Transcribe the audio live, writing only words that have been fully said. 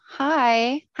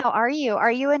Hi, how are you?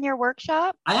 Are you in your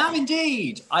workshop? I am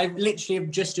indeed. I literally am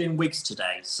just doing wigs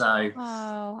today. So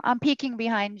Oh, I'm peeking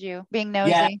behind you, being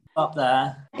yeah, nosy. up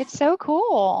there. It's so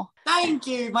cool. Thank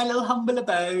you, my little humble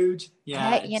abode.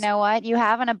 Yeah, Hey, you it's know what? You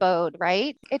have an abode,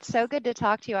 right? It's so good to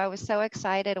talk to you. I was so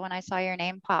excited when I saw your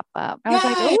name pop up. I was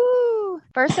like, yay. ooh.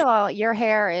 First of all, your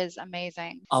hair is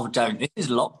amazing. Oh, don't. This is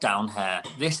lockdown hair.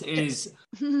 This is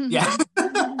yeah.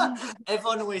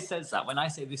 Everyone always says that. When I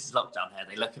say this is lockdown hair,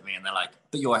 they look at me and they're like,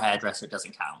 but you're a hairdresser, it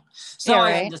doesn't count. So Yeah,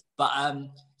 I right. understand.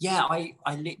 But yeah,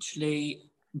 I literally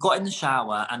got in the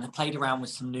shower and played around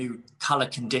with some new color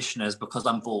conditioners because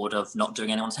I'm bored of not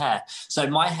doing anyone's hair. So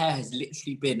my hair has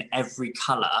literally been every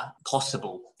color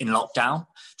possible in lockdown,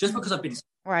 just because I've been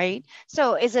Right.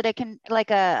 So is it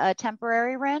like a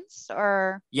temporary rinse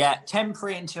or yeah,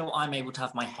 temporary until I'm able to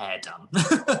have my hair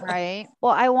done. right?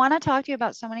 Well, I want to talk to you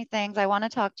about so many things. I want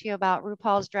to talk to you about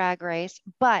RuPaul's Drag Race,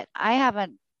 but I have a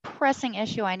pressing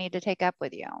issue I need to take up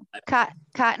with you.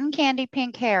 Cotton candy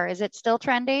pink hair, is it still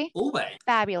trendy? Always.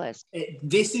 Fabulous.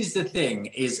 This is the thing: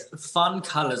 is fun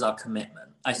colors are commitment.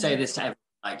 I say Mhm. this to everyone.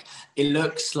 Like, it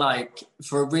looks like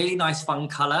for a really nice fun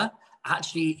color,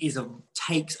 actually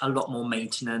takes a lot more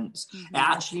maintenance. It Mhm.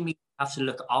 actually means you have to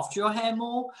look after your hair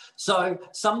more. So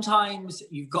sometimes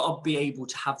you've got to be able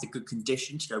to have the good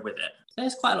condition to go with it.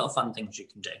 There's quite a lot of fun things you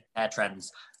can do. Hair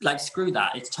trends, like screw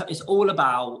that. It's all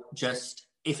about just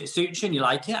if it suits you and you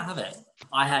like it, have it.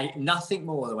 I hate nothing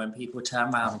more than when people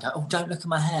turn around and go, "Oh, don't look at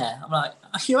my hair." I'm like,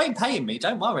 "You ain't paying me.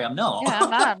 Don't worry, I'm not."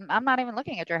 Yeah, I'm not even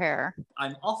looking at your hair.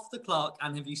 I'm off the clock.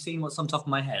 And have you seen what's on top of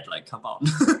my head? Like, come on.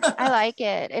 I like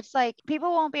it. It's like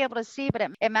people won't be able to see, but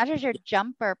it matches your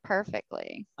jumper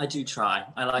perfectly. I do try.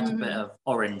 I like a bit Hmm. of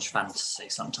orange fantasy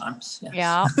sometimes. Yes.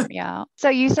 Yeah, yeah. So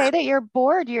you say that you're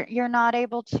bored, you're not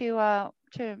able to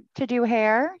do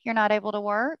hair, you're not able to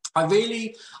work. I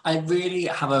really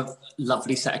have a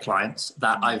lovely set of clients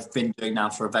that Mhm. I've been doing now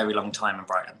for a very long time in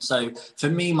Brighton. So for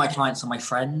me, my clients are my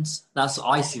friends.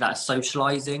 I see that as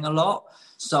socializing a lot.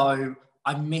 So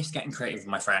I miss getting creative with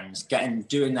my friends,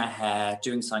 doing their hair,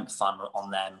 doing something fun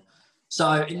on them.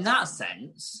 So in that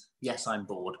sense, yes, I'm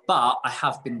bored, but I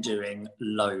have been doing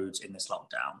loads in this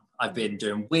lockdown. I've been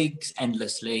doing wigs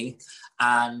endlessly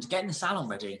and getting the salon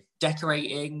ready,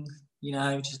 decorating,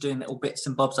 just doing little bits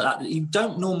and bobs like that you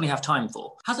don't normally have time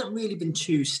for. Hasn't really been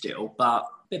too still, but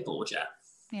a bit bored, yeah.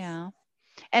 Yeah.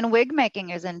 And wig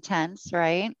making is intense,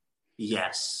 right?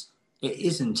 Yes, it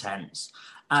is intense.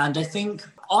 And I think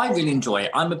I really enjoy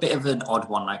it. I'm a bit of an odd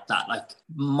one like that. Like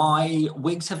my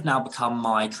wigs have now become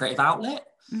my creative outlet.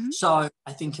 Hmm. So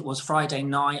I think it was Friday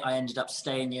night. I ended up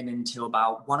staying in until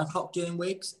about 1 o'clock doing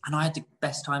wigs, and I had the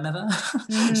best time ever.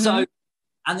 Hmm. So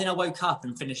and then I woke up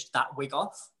and finished that wig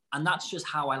off. And that's just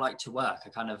how I like to work.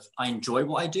 I enjoy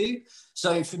what I do.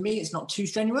 So for me, it's not too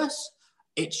strenuous.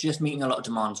 It's just meeting a lot of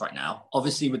demands right now.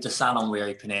 Obviously, with the salon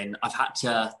reopening, I've had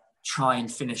to try and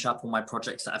finish up all my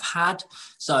projects that I've had.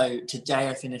 So today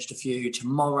I finished a few,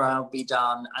 tomorrow I'll be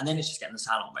done. And then it's just getting the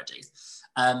salon ready.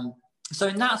 Um, so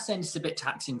in that sense, it's a bit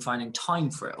taxing finding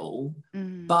time for it all.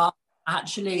 Hmm. But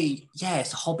actually, yeah,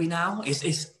 it's a hobby now.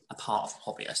 It's a part of a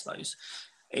hobby, I suppose.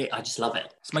 I just love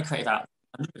it. It's my creative outlet.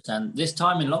 100%. This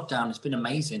time in lockdown, it's been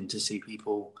amazing to see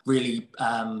people really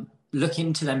look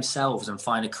into themselves and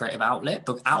find a creative outlet,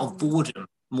 but out of Hmm. boredom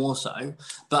more so.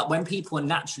 But when people are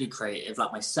naturally creative,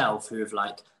 like myself, who have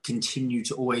like continued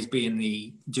to always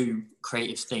be do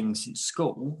creative things since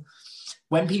school,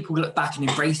 when people look back and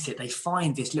embrace it, they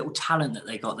find this little talent that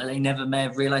they got that they never may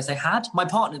have realized they had. My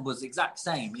partner was the exact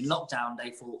same. In lockdown,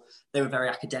 they thought they were very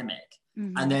academic.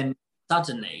 And Hmm. then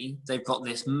suddenly they've got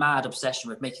this mad obsession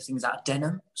with making things out of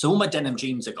denim. So all my denim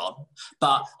jeans are gone,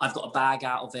 but I've got a bag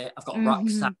out of it. I've got a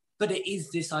rucksack. Hmm. But it is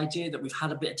this idea that we've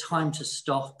had a bit of time to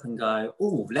stop and go,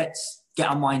 oh, let's get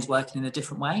our minds working in a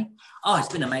different way. Oh, it's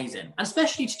been amazing. And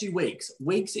especially to do wigs.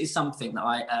 Wigs is something that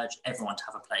I urge everyone to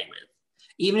have a play with.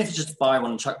 Even if it's just buy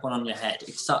one and chuck one on your head,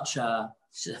 it's a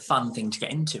fun thing to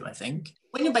get into, I think.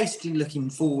 When you're basically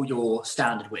looking for your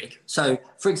standard wig. So,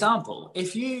 for example,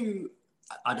 if you,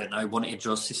 I don't know, wanted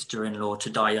your sister-in-law to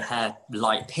dye your hair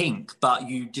light pink, but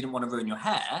you didn't want to ruin your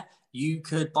hair, you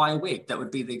could buy a wig that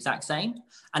would be the exact same.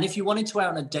 And if you wanted to wear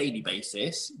it on a daily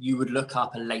basis, you would look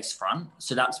up a lace front.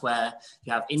 So that's where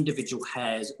you have individual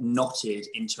hairs knotted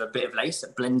into a bit of lace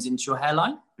that blends into your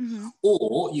hairline. Hmm.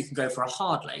 Or you can go for a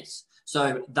hard lace.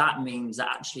 So that means that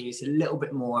actually it's a little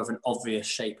bit more of an obvious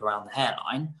shape around the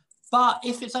hairline. But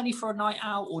if it's only for a night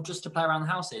out or just to play around the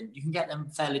house in, you can get them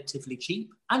relatively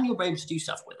cheap and you'll be able to do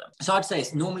stuff with them. So I'd say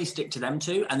it's normally stick to them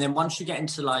two. And then once you get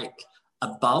into like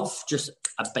above, just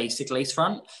a basic lace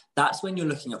front. That's when you're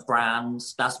looking at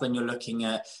brands. That's when you're looking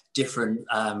at different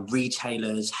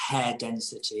retailers, hair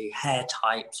density, hair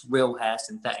types, real hair,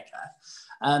 synthetic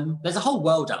hair. There's a whole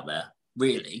world out there,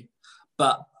 really.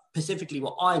 But specifically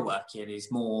what I work in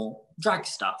is more drag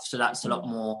stuff. So that's a lot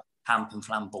more camp and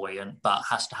flamboyant, but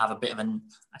has to have a bit of an,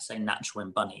 I say natural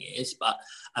in bunny ears, but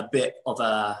a bit of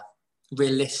a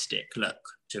realistic look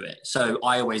to it. So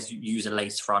I always use a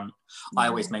lace front. I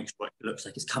always make sure it looks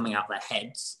like it's coming out their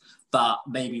heads, but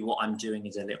maybe what I'm doing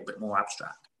is a little bit more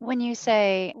abstract. When you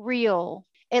say real,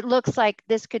 it looks like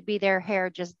this could be their hair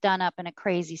just done up in a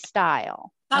crazy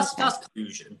style. That's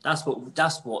illusion. That's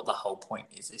what the whole point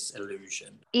is. It's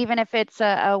illusion. Even if it's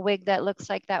a wig that looks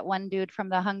like that one dude from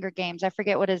the Hunger Games, I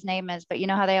forget what his name is, but you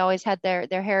know how they always had their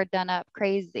hair done up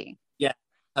crazy. Yeah,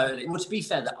 totally. Well, to be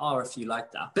fair, there are a few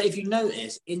like that. But if you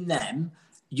notice, in them,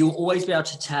 you'll always be able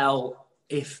to tell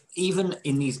if, even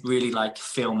in these really like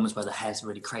films where the hair's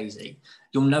really crazy,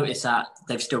 you'll notice that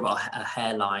they've still got a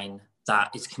hairline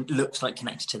that looks like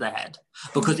connected to their head,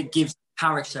 because it gives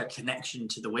character connection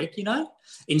to the wig, you know,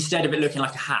 instead of it looking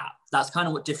like a hat. That's kind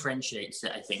of what differentiates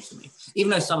it, I think, for me, even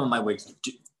though some of my wigs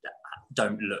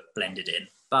don't look blended in.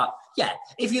 But yeah,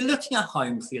 if you're looking at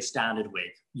home for your standard wig,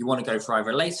 you want to go for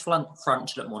either a lace front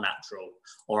to look more natural,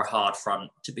 or a hard front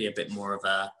to be a bit more of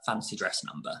a fancy dress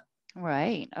number.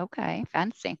 Right. Okay.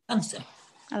 Fancy.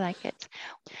 I like it.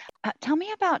 Tell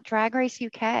me about Drag Race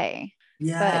UK.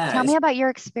 Yeah. But tell me about your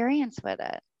experience with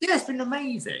it. Yeah, it's been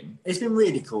amazing. It's been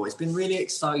really cool. It's been really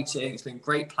exciting. It's been a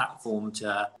great platform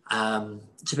to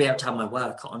be able to have my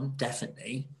work on,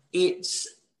 definitely. It's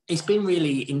been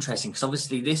really interesting because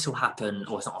obviously this will happen,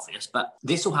 or it's not obvious, but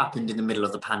this all happened in the middle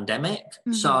of the pandemic.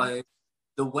 So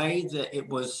the way that it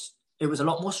was a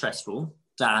lot more stressful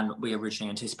than we originally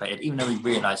anticipated, even though we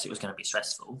realised it was going to be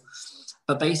stressful.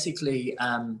 But basically,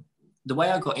 the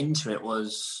way I got into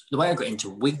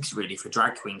wigs really for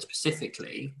drag queens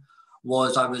specifically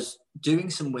was I was doing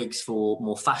some wigs for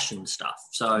more fashion stuff.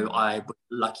 So I was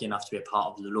lucky enough to be a part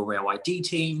of the L'Oreal ID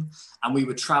team, and we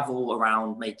would travel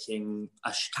around making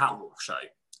a catwalk show.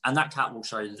 And that catwalk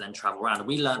show would then travel around, and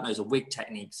we learned loads of wig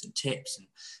techniques and tips and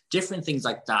different things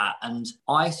like that. And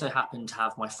I so happened to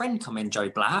have my friend come in, Joe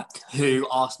Black, who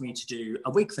asked me to do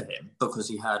a wig for him because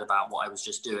he heard about what I was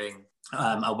just doing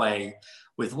away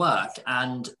with work.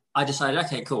 And I decided,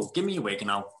 okay, cool, give me a wig and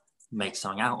I'll make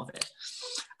something out of it.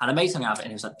 And I made something out of it,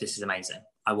 and he was like, this is amazing.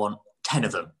 I want 10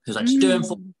 of them. He was like, just do them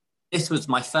for me. This was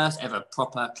my first ever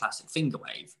proper classic finger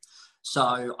wave.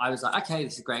 So I was like, okay,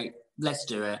 this is great. Let's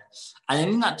do it. And then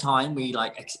in that time, we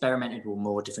like experimented with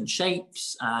more different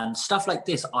shapes and stuff like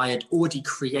this. I had already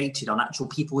created on actual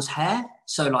people's hair.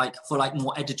 So like for like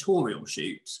more editorial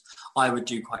shoots, I would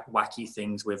do quite wacky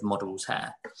things with models'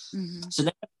 hair. So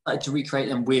then I started to recreate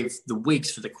them with the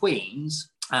wigs for the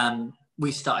queens.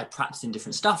 We started practicing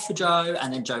different stuff for Joe,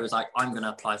 and then Joe was like, I'm going to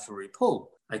apply for RuPaul.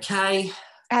 Okay.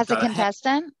 As a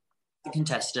contestant?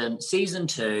 Season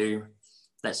 2,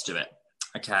 let's do it.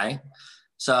 Okay.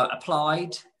 So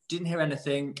applied, didn't hear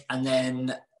anything, and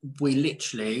then we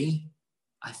literally,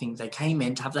 I think they came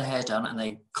in to have their hair done, and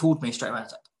they called me straight away. I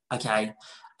was like, okay,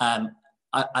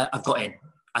 I've got in.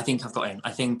 I think I've got in.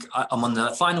 I think I'm on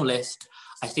the final list.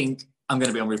 I think I'm going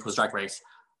to be on RuPaul's Drag Race.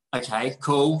 Okay,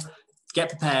 cool. Get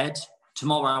prepared.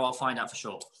 Tomorrow I'll find out for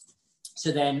sure.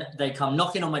 So then they come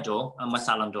knocking on my door, on my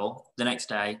salon door, the next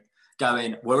day,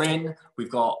 going, we're in.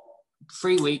 We've got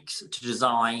 3 weeks to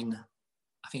design.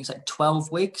 I think it's like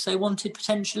 12 wigs they wanted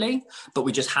potentially, but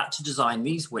we just had to design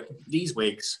these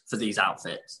wigs for these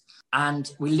outfits.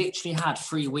 And we literally had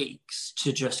 3 weeks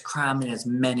to just cram in as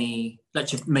many,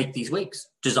 let's just make these wigs,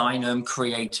 design them,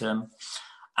 create them.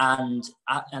 And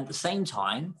at the same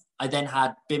time, I then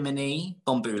had Bimini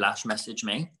Bomboulash message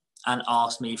me and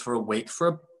asked me for a wig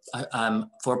for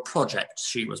a project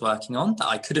she was working on that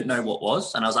I couldn't know what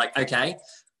was. And I was like, okay,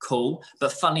 cool.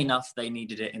 But funny enough, they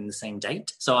needed it in the same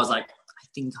date. So I was like, I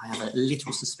think I have a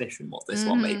little suspicion what this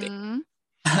one may be.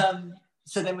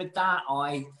 So then with that,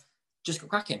 I just got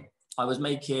cracking. I was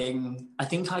making, I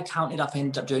think I counted up,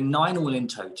 ended up doing 9 all in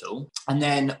total. And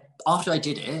then after I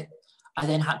did it, I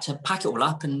then had to pack it all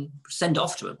up and send it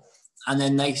off to them. And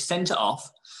then they sent it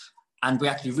off. And we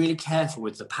had to be really careful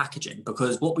with the packaging,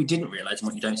 because what we didn't realise and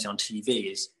what you don't see on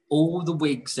TV is all the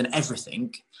wigs and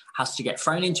everything has to get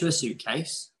thrown into a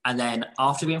suitcase. And then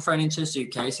after being thrown into a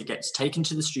suitcase, it gets taken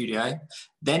to the studio,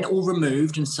 then all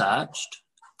removed and searched,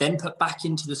 then put back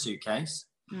into the suitcase,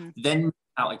 then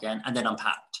out again, and then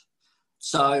unpacked.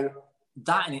 So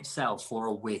that in itself for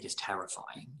a wig is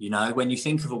terrifying. You know, when you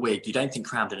think of a wig, you don't think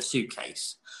crammed in a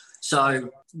suitcase.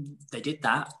 So they did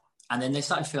that. And then they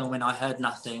started filming, I heard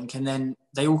nothing. And then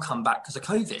they all come back because of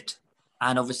COVID.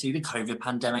 And obviously the COVID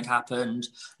pandemic happened,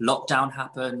 lockdown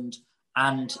happened,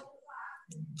 and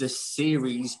the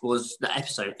series was, the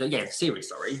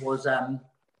series, was,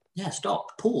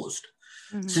 stopped, paused.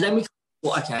 Mm-hmm. So then we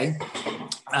thought, okay,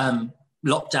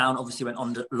 lockdown obviously went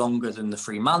on longer than the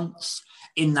 3 months.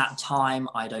 In that time,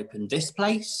 I'd opened this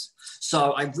place.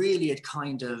 So I really had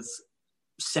kind of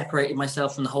separated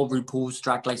myself from the whole Rupaul's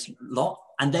DragRace lot.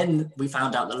 And then we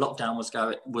found out that lockdown was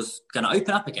going to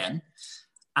open up again.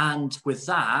 And with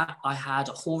that, I had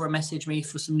Hora message me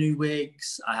for some new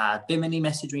wigs. I had Bimini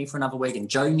message me for another wig, and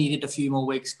Joe needed a few more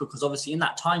wigs because obviously in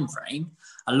that time frame,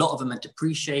 a lot of them had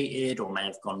depreciated or may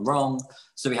have gone wrong.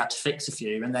 So we had to fix a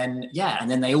few. And then, and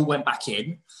then they all went back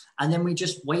in. And then we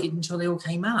just waited until they all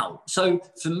came out. So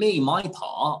for me, my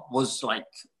part was like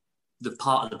the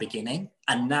part of the beginning.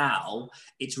 And now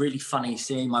it's really funny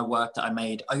seeing my work that I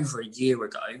made over a year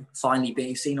ago finally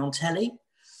being seen on telly.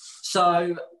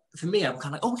 So for me, I'm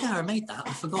kind of like, oh yeah, I made that.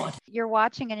 I forgot. You're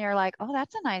watching and you're like, oh,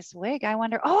 that's a nice wig. I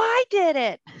wonder, oh, I did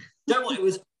it. You know what?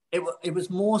 It was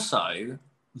more so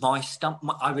my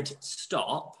stomach. I would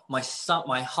stop.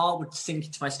 My heart would sink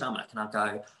into my stomach, and I'd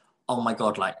go, oh my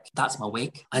God, like that's my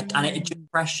wig. And the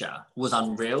pressure was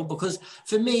unreal because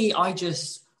for me, I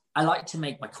like to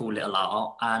make my cool little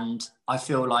art, and I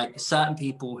feel like certain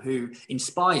people who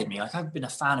inspired me, like I've been a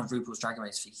fan of RuPaul's Drag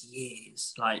Race for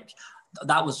years. Like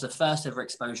that was the first ever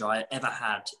exposure I ever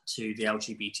had to the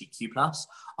LGBTQ+.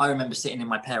 I remember sitting in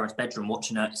my parents' bedroom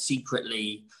watching it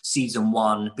secretly, season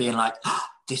 1, being like, oh,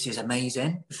 this is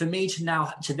amazing. For me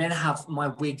to then have my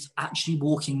wigs actually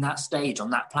walking that stage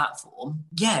on that platform,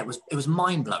 it was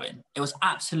mind-blowing. It was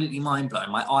absolutely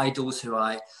mind-blowing. My idols who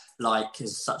I like,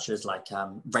 such as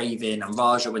Raven and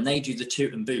Raja, when they do the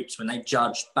toot and boots, when they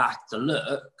judge back the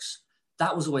looks,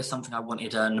 that was always something I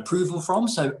wanted an approval from.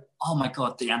 So, oh my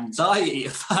God, the anxiety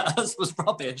at first was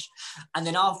rubbish. And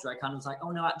then after I kind of was like,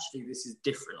 oh no, actually this is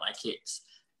different. Like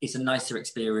it's a nicer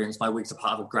experience. My wigs are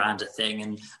part of a grander thing.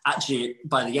 And actually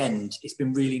by the end, it's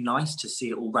been really nice to see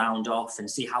it all round off and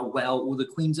see how well all the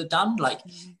queens are done. Like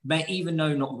even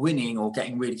though not winning or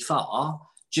getting really far,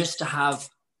 just to have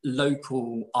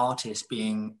local artists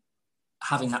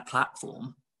having that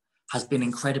platform has been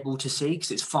incredible to see,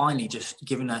 because it's finally just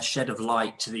given a shed of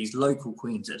light to these local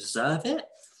queens that deserve it.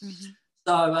 Mm-hmm.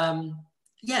 So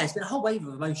it's been a whole wave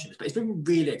of emotions, but it's been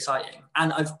really exciting.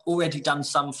 And I've already done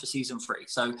some for season 3.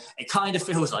 So it kind of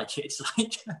feels like it's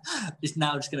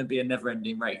now just going to be a never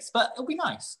ending race, but it'll be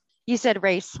nice. You said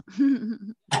race.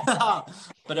 But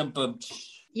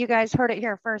you guys heard it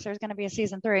here first. There's going to be a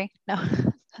season 3. No,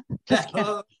 just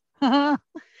kidding.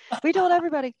 We told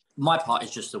everybody. My part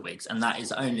is just the wigs, and that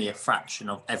is only a fraction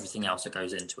of everything else that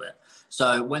goes into it.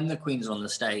 So when the queen's on the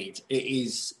stage,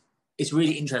 it's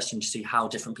really interesting to see how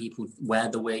different people wear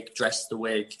the wig, dress the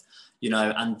wig,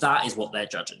 and that is what they're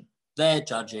judging. They're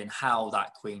judging how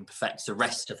that queen perfects the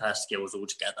rest of her skills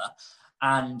altogether.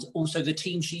 And also the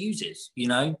team she uses,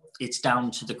 it's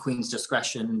down to the queen's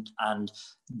discretion and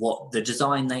what the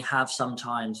design they have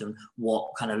sometimes and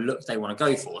what kind of look they want to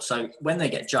go for. So when they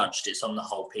get judged, it's on the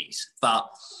whole piece. But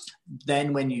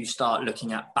then when you start looking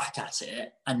back at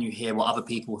it and you hear what other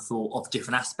people thought of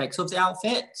different aspects of the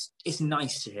outfit, it's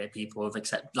nice to hear people have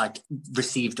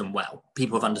received them well.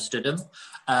 People have understood them.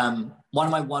 One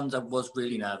of my ones I was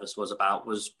really nervous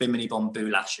was Bimini Bon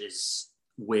Boulash's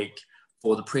wig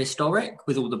for the prehistoric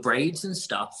with all the braids and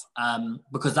stuff,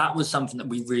 because that was something that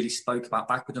we really spoke about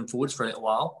backwards and forwards for a little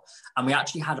while. And we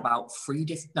actually had about 2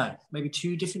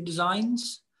 different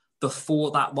designs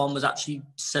before that one was actually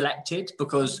selected,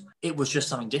 because it was just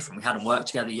something different. We hadn't worked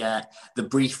together yet. The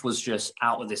brief was just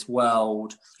out of this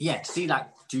world. Yeah, to see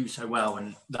that do so well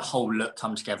and the whole look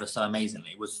come together so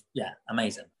amazingly was,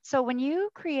 amazing. So when you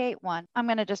create one, I'm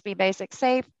going to just be basic,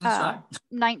 say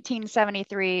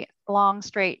 1973 long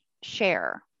straight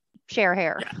share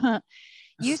hair. Yeah.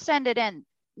 You send it in.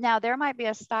 Now there might be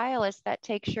a stylist that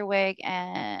takes your wig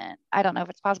and I don't know if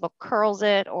it's possible, curls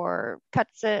it or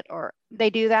cuts it, or they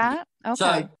do that.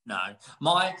 Okay.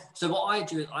 So what I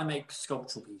do is I make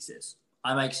sculptural pieces.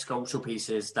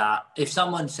 That if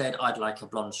someone said I'd like a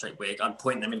blonde straight wig, I'd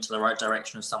point them into the right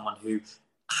direction of someone who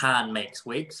hand makes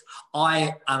wigs.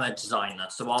 I am a designer,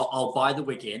 so I'll buy the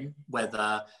wig in,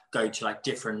 whether go to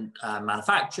different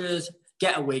manufacturers,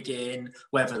 get a wig in,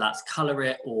 whether that's color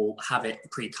it or have it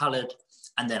pre-colored,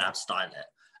 and then I'd style it.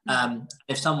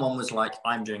 If someone was like,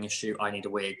 I'm doing a shoot, I need a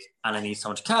wig and I need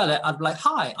someone to curl it, I'd be like,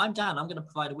 hi, I'm Dan, I'm going to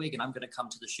provide a wig and I'm going to come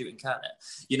to the shoot and curl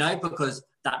it, because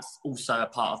that's also a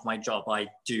part of my job. I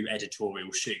do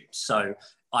editorial shoots, so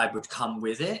I would come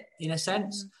with it in a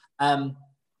sense.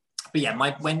 But yeah,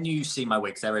 when you see my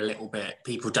wigs, they're a little bit,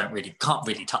 people can't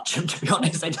really touch them, to be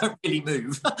honest. They don't really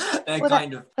move.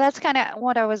 They're that's kind of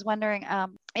what I was wondering,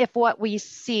 if what we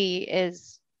see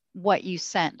is what you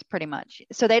sent pretty much.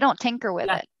 So they don't tinker with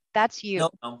it. That's you.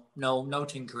 No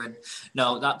tinkering.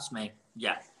 No, that's me.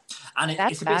 Yeah. And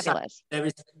that's it's a fabulous. There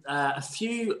is a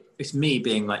few, it's me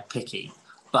being like picky,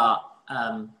 but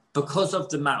because of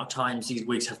the amount of times these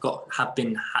wigs have had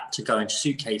to go into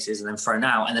suitcases and then thrown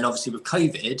out, and then obviously with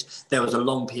COVID, there was a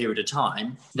long period of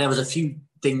time. There was a few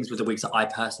things with the wigs that I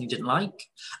personally didn't like,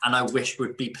 and I wish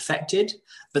would be perfected.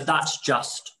 But that's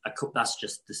just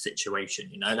the situation,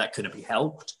 you know. That couldn't be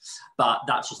helped. But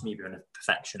that's just me being a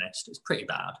perfectionist. It's pretty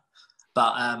bad.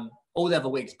 But all the other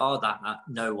wigs, bar that,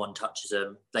 no one touches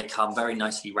them. They come very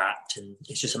nicely wrapped, and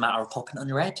it's just a matter of popping it on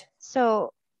your head.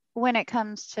 So when it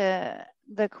comes to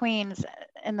the queens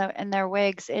in their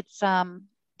wigs, it's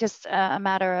just a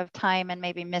matter of time and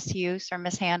maybe misuse or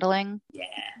mishandling.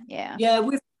 Yeah.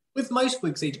 With most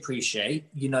wigs, they depreciate.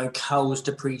 You know, curls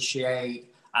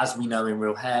depreciate, as we know in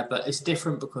real hair, but it's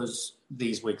different because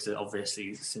these wigs are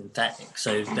obviously synthetic,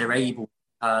 so they're able to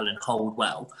curl and hold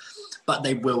well, but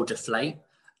they will deflate.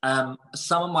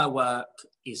 Some of my work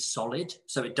is solid,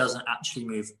 so it doesn't actually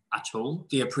move at all.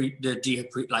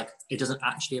 It doesn't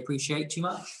actually appreciate too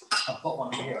much. I've got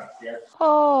one here actually.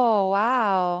 Oh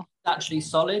wow! It's actually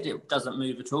solid. It doesn't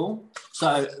move at all.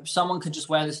 So someone could just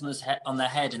wear this on their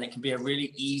head, and it can be a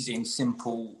really easy and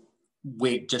simple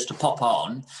wig just to pop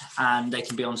on, and they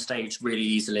can be on stage really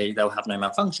easily. They'll have no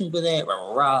malfunctions with it.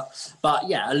 But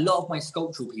yeah, a lot of my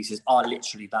sculptural pieces are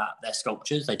literally that. They're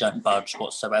sculptures. They don't budge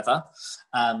whatsoever.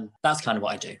 That's kind of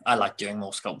what I do. I like doing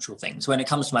more sculptural things. When it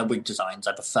comes to my wig designs,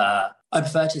 I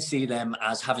prefer to see them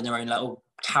as having their own little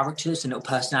characters and little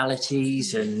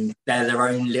personalities, and they're their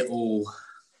own little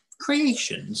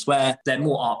creations where they're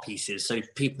more art pieces, so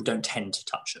people don't tend to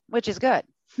touch them. Which is good.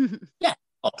 Yeah,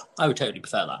 I would totally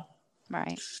prefer that.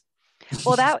 Right.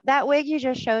 Well, that wig you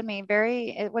just showed me,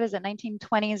 very, what is it,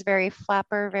 1920s, very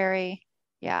flapper, very,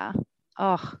 yeah.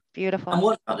 Oh, beautiful. And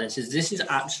what about this is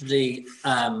actually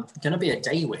going to be a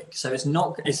day wig. So it's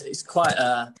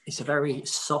a very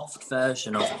soft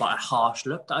version of quite a harsh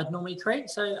look that I'd normally create.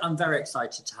 So I'm very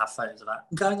excited to have photos of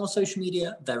that going on social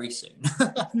media very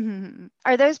soon.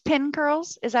 Are those pin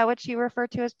curls? Is that what you refer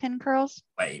to as pin curls?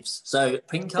 Waves. So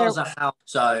pin curls are how,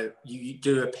 so you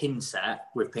do a pin set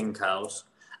with pin curls,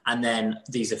 and then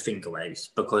these are finger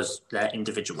waves because they're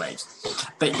individual waves.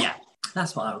 But yeah,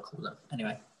 that's what I would call them.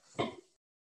 Anyway.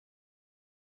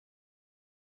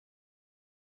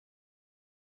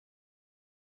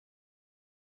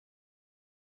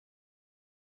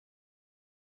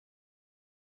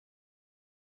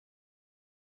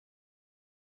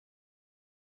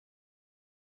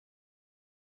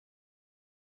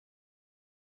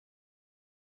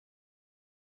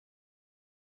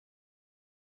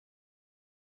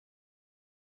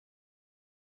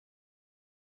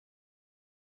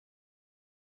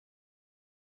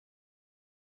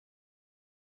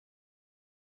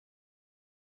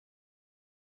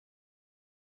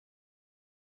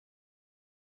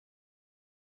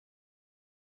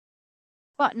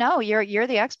 Well, no, you're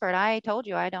the expert. I told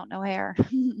you I don't know hair.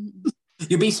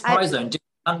 You'd be surprised though, in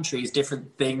different countries,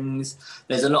 different things.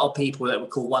 There's a lot of people that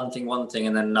would call one thing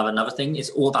and then another thing.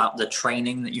 It's all about the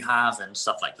training that you have and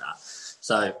stuff like that.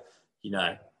 So, you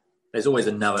know, there's always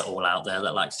a know-it-all out there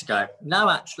that likes to go, no,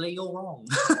 actually, you're wrong.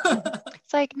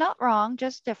 It's like, not wrong,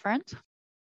 just different.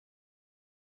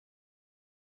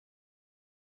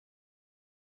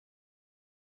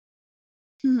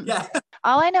 Yeah.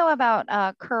 All I know about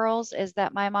curls is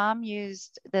that my mom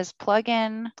used this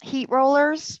plug-in heat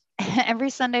rollers. Every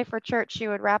Sunday for church, she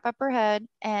would wrap up her head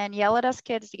and yell at us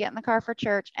kids to get in the car for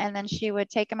church, and then she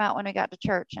would take them out when we got to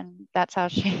church, and that's how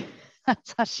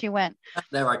she went.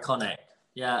 They're iconic.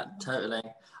 Yeah, totally.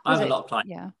 I have a lot of clients.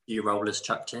 Yeah. You rollers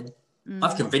chucked in.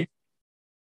 I've convinced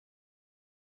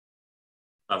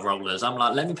of rollers. I'm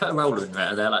like, let me put a roller in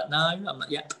there. They're like, no. I'm like,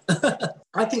 yep.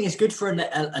 I think it's good for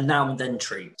a now and then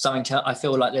treat. I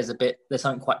feel like there's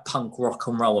something quite punk rock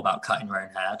and roll about cutting your own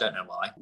hair. I don't know why.